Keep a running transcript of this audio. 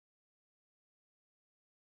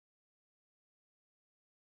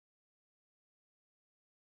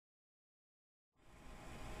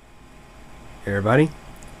Hey everybody,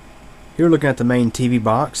 here we're looking at the main TV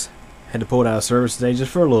box. Had to pull it out of service today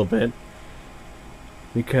just for a little bit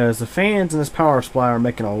because the fans in this power supply are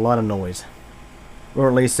making a lot of noise, or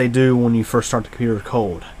at least they do when you first start the computer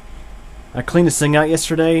cold. I cleaned this thing out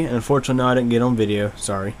yesterday, and unfortunately no, I didn't get on video,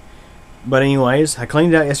 sorry. But anyways, I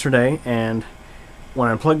cleaned it out yesterday, and when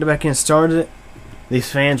I plugged it back in and started it,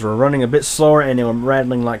 these fans were running a bit slower and they were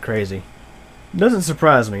rattling like crazy. Doesn't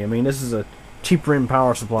surprise me. I mean, this is a cheaper end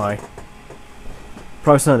power supply.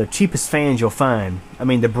 Probably some of the cheapest fans you'll find. I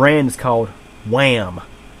mean, the brand is called WAM,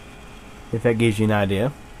 if that gives you an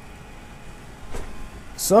idea.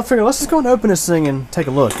 So I figured let's just go and open this thing and take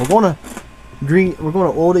a look. We're going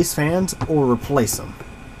to oil these fans or replace them.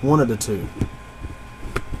 One of the two.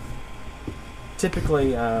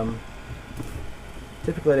 Typically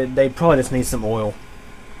they probably just need some oil.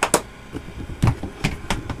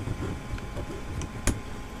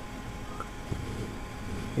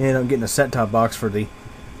 And I'm getting a set-top box for the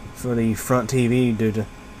front TV due to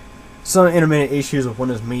some intermittent issues with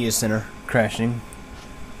Windows Media Center crashing.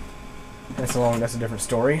 That's a different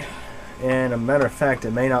story. And a matter of fact,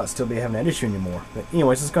 it may not still be having that issue anymore. But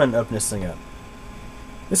anyways, let's go ahead and open this thing up.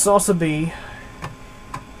 This will also be,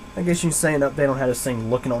 I guess you can say, an update on how this thing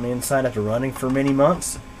looking on the inside after running for many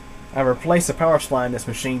months. I replaced the power supply in this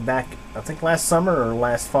machine back, I think last summer or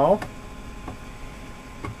last fall.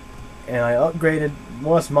 And I upgraded,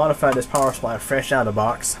 modified this power supply fresh out of the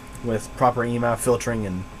box with proper EMI filtering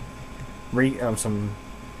and some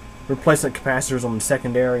replacement capacitors on the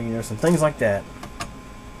secondary, some things like that.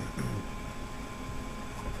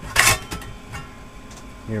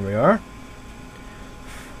 Here we are.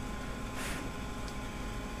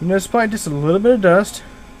 It's probably just a little bit of dust.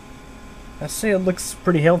 I say it looks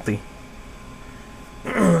pretty healthy.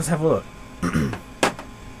 Let's have a look.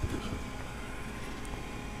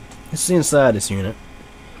 Let's see inside this unit.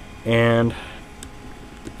 And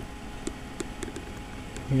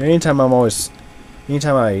anytime I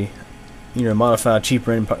modify a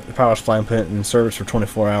cheaper end power supply and put it in service for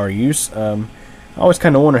 24-hour use, I always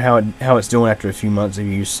kind of wonder how it's doing after a few months of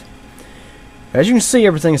use. As you can see,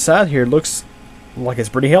 everything inside here looks like it's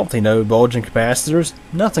pretty healthy. No bulging capacitors,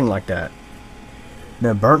 nothing like that.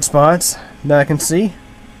 No burnt spots that I can see.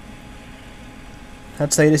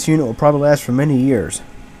 I'd say this unit will probably last for many years.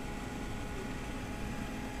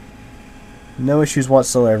 No issues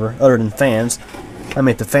whatsoever, other than fans. I mean,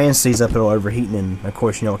 if the fan sees up, it'll overheat, and of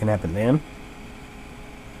course, you know what can happen then.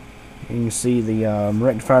 You can see the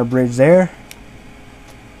rectifier bridge there.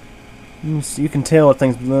 You can tell that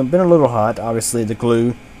things been a little hot. Obviously, the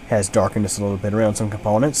glue has darkened us a little bit around some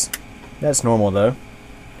components. That's normal, though.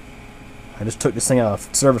 I just took this thing out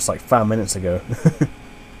of service like 5 minutes ago.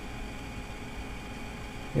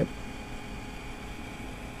 Yep.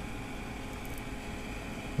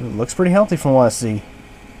 It looks pretty healthy from what I see.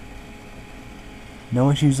 No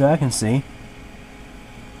issues that I can see.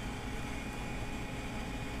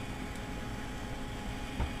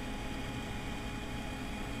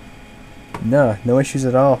 No issues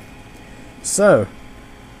at all. So,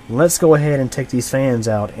 let's go ahead and take these fans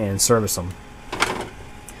out and service them.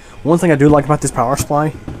 One thing I do like about this power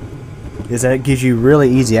supply is that it gives you really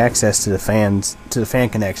easy access to the fan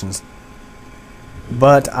connections.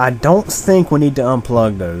 But I don't think we need to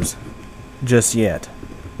unplug those just yet.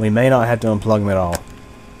 We may not have to unplug them at all.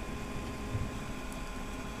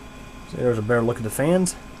 So there's a better look at the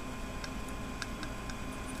fans.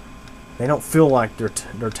 They don't feel like they're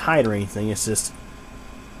tight or anything. It's just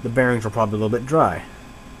the bearings are probably a little bit dry.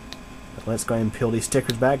 But let's go ahead and peel these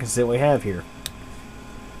stickers back and see what we have here.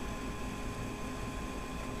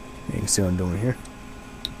 You can see what I'm doing here.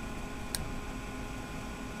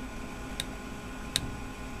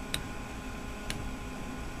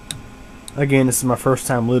 Again, this is my first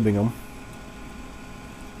time lubing them.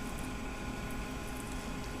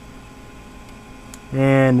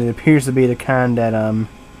 And it appears to be the kind that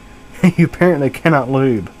you apparently cannot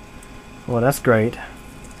lube. Well, that's great.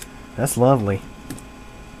 That's lovely.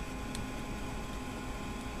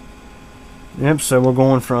 Yep, so we're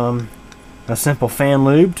going from a simple fan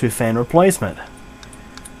lube to fan replacement.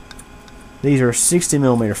 These are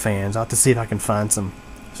 60mm fans. I'll have to see if I can find some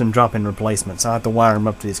drop-in replacements. I'll have to wire them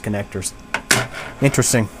up to these connectors.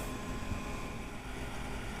 Interesting.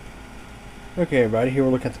 Okay, everybody, here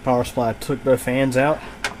we're looking at the power supply. I took the fans out.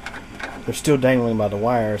 They're still dangling by the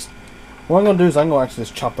wires. What I'm going to do is I'm going to actually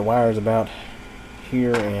just chop the wires about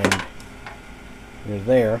here and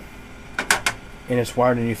there. And just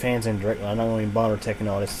wire the new fans in directly. I'm not going to bother taking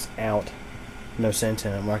all this out. No sense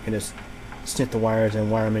in it. I can just snip the wires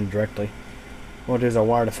and wire them in directly. What I'll do is I'll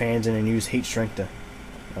wire the fans in and use heat shrink to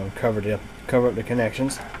cover up the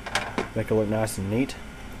connections. Make it look nice and neat.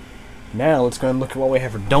 Now let's go and look at what we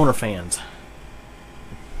have for donor fans.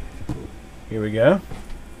 Here we go.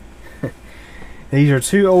 These are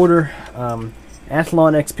two older Athlon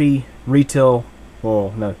XP retail,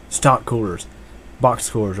 well, no, stock coolers. Box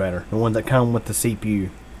coolers, rather. The ones that come with the CPU.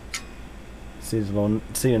 See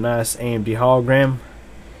a nice AMD hologram.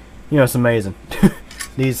 You know, it's amazing.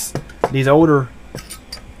 These older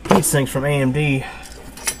heatsinks from AMD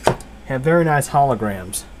have very nice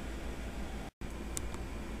holograms.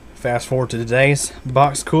 Fast forward to today's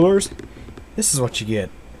box coolers. This is what you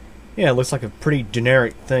get. Yeah, it looks like a pretty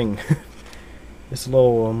generic thing. This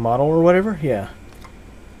little model or whatever. Yeah.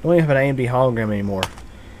 Don't even have an AMD hologram anymore.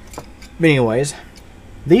 But anyways,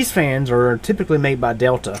 these fans are typically made by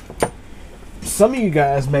Delta. Some of you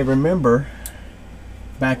guys may remember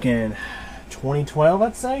back in 2012,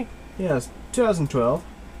 I'd say. Yeah, it's 2012.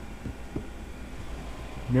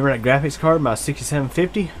 Remember that graphics card, my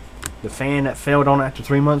 6750? The fan that failed on after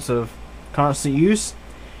 3 months of constant use?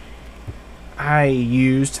 I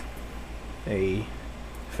used a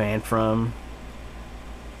fan from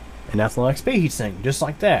an Athlon XP heatsink, just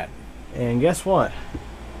like that. And guess what?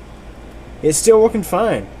 It's still working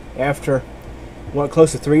fine. After, what,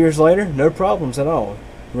 close to 3 years later? No problems at all.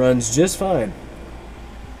 Runs just fine.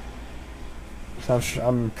 So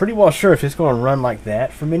I'm pretty well sure if it's going to run like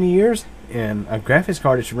that for many years, and a graphics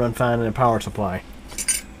card, it should run fine in a power supply.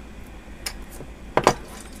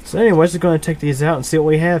 So anyways, we're going to take these out and see what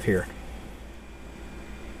we have here.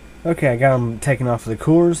 Okay, I got them taken off of the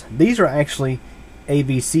coolers. These are actually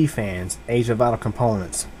ABC fans, Asia Vital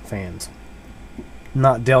Components fans.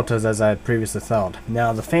 Not Deltas as I had previously thought.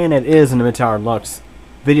 Now the fan that is in the mid-tower Lux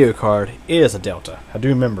video card is a Delta. I do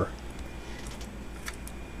remember.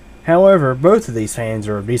 However, both of these fans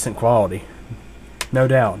are of decent quality. No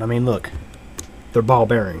doubt. I mean, look. They're ball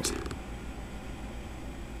bearings.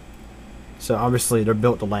 So obviously they're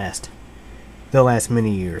built to last. They'll last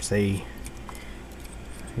many years. They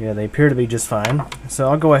appear to be just fine. So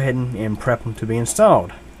I'll go ahead and prep them to be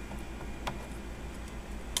installed.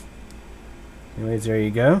 Anyways, there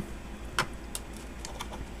you go.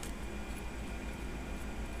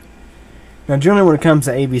 Now generally when it comes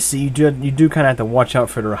to ABC, you do kind of have to watch out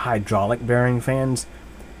for their hydraulic bearing fans.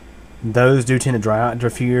 Those do tend to dry out after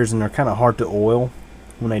a few years and they're kind of hard to oil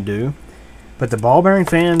when they do. But the ball bearing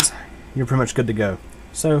fans, you're pretty much good to go.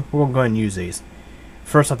 So we're going to go ahead and use these.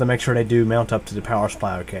 First I have to make sure they do mount up to the power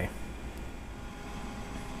supply okay.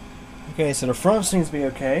 Okay, so the front seems to be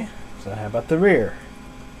okay. So how about the rear?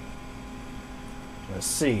 Let's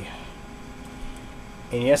see.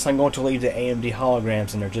 And yes, I'm going to leave the AMD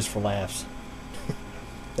holograms in there just for laughs.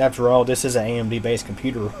 After all, this is an AMD based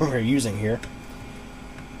computer we're using here.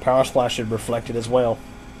 Power supply should reflect it as well.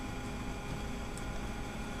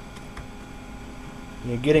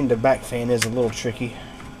 You know, getting the back fan is a little tricky.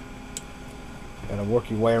 Gotta work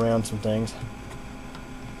your way around some things.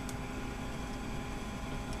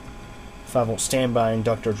 5-volt standby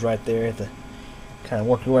inductor's right there. You have to kind of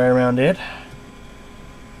work your way around it.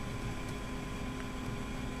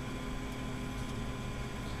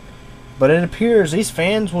 But it appears these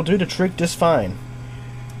fans will do the trick just fine.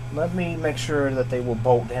 Let me make sure that they will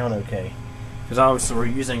bolt down okay. Because obviously we're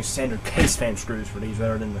using standard case fan screws for these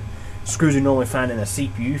rather than the screws you normally find in a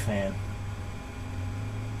CPU fan.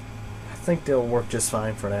 I think they'll work just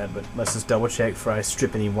fine for that, but let's just double check before I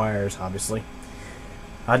strip any wires, obviously.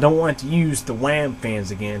 I don't want to use the WAM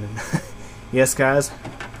fans again. Yes, guys,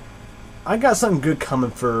 I got something good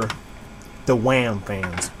coming for the WAM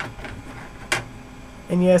fans.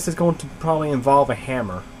 And yes, it's going to probably involve a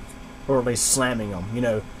hammer. Or at least slamming them, you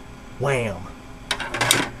know. Wham!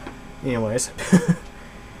 Anyways.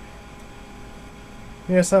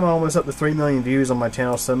 Yes, I'm almost up to 3 million views on my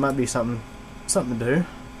channel, so it might be something to do.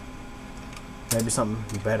 Maybe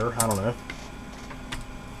something better, I don't know.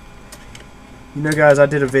 You know, guys, I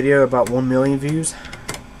did a video about 1 million views.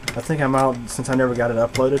 I think I'm out, since I never got it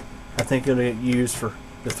uploaded. I think it'll get used for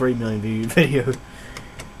the 3 million view video.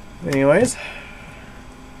 Anyways.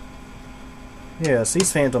 Yes,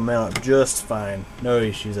 these fans will mount up just fine. No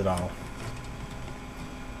issues at all.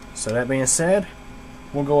 So that being said,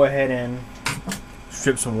 we'll go ahead and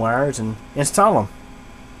strip some wires and install them.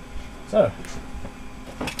 So,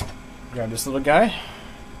 grab this little guy.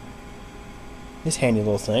 This handy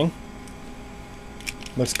little thing.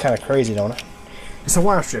 Looks kind of crazy, don't it? It's a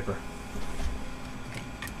wire stripper.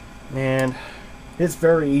 And it's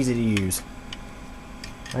very easy to use.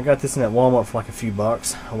 I got this in at Walmart for like a few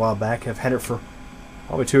bucks a while back. I've had it for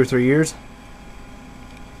probably 2 or 3 years.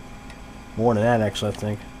 More than that, actually, I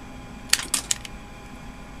think.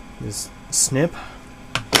 This snip.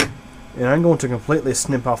 And I'm going to completely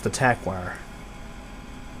snip off the tack wire.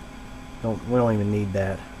 We don't even need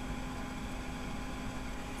that.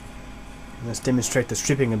 Let's demonstrate the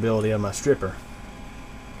stripping ability of my stripper.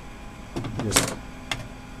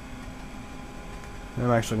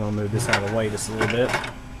 I'm actually going to move this out of the way just a little bit.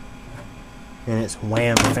 And it's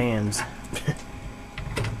WAM fans.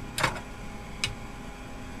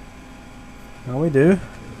 All we do,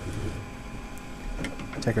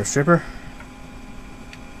 take our stripper,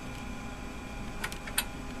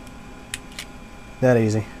 that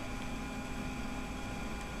easy,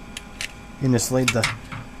 and just leave the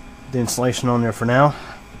insulation on there for now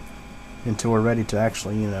until we're ready to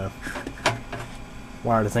actually, you know,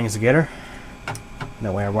 wire the things together.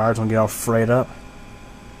 That way our wires don't get all frayed up.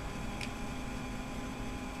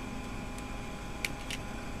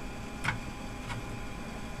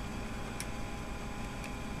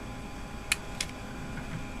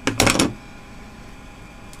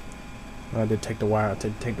 I did take the wire,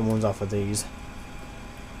 take the ones off of these.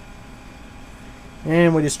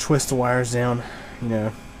 And we just twist the wires down, you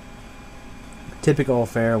know. Typical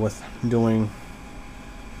affair with doing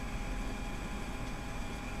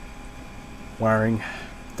wiring,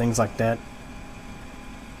 things like that.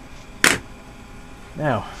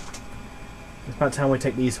 Now, it's about time we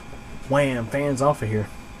take these WAM fans off of here.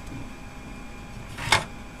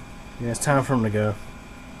 Yeah, it's time for them to go.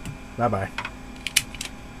 Bye-bye.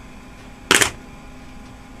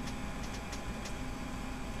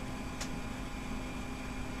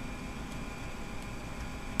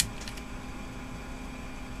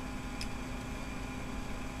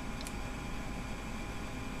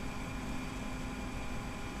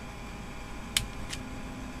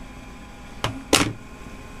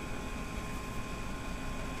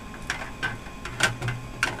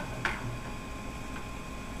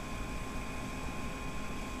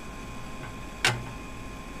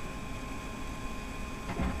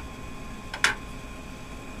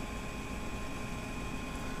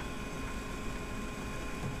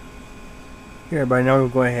 Here, everybody, now we'll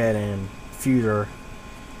go ahead and fuse our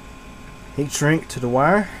heat shrink to the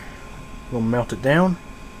wire. We'll melt it down.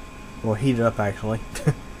 We'll heat it up, actually.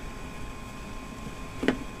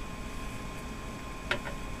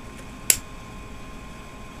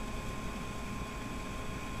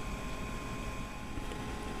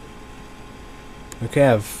 Okay,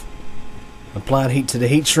 I've applied heat to the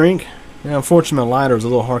heat shrink. Now, unfortunately, my lighter is a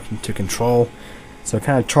little hard to control, so I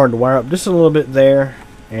kind of charred the wire up just a little bit there,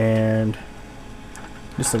 and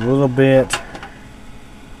just a little bit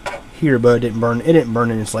here, but it didn't burn. It didn't burn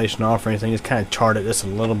the insulation off or anything. Just kind of charred it just a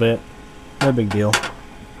little bit. No big deal.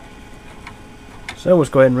 So let's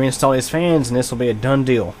go ahead and reinstall these fans, and this will be a done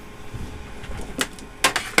deal.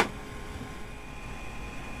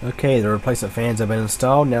 Okay, the replacement fans have been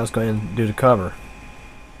installed. Now let's go ahead and do the cover.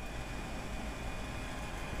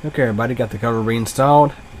 Okay, everybody, got the cover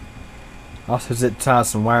reinstalled. Also zip tie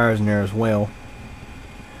some wires in there as well.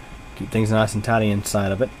 Keep things nice and tidy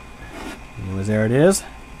inside of it. Anyways, there it is.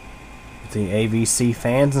 With the AVC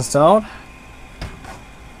fans installed.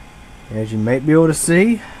 As you may be able to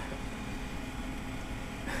see,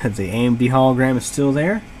 the AMD hologram is still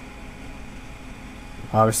there.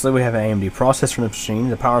 Obviously, we have an AMD processor in the machine.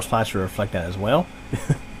 The power supply should reflect that as well.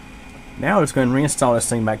 Now let's go ahead and reinstall this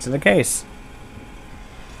thing back to the case.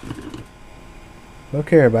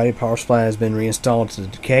 Okay, everybody, power supply has been reinstalled to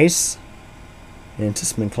the case. And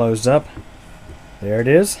it's been closed up. There it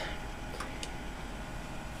is.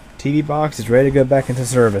 TV box is ready to go back into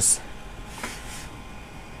service.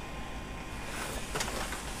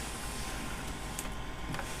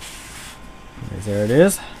 There it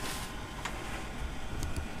is.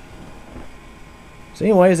 So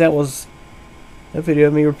anyways, that was a video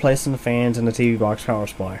of me replacing the fans and the TV box power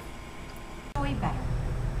supply.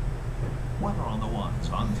 Weather on the Ones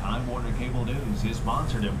on Time Warner Cable News is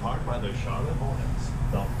sponsored in part by the Charlotte Hornets.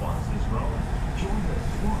 The buzz is growing. Join the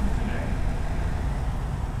Swarm today.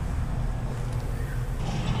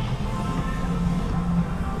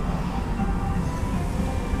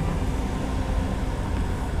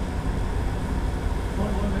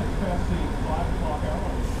 Past the 5 o'clock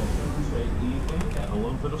hour, it's a Thursday evening and a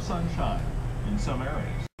little bit of sunshine in some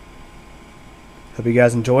areas. Hope you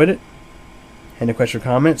guys enjoyed it. Any questions or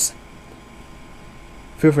comments?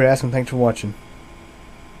 Feel free to ask them. Thanks for watching.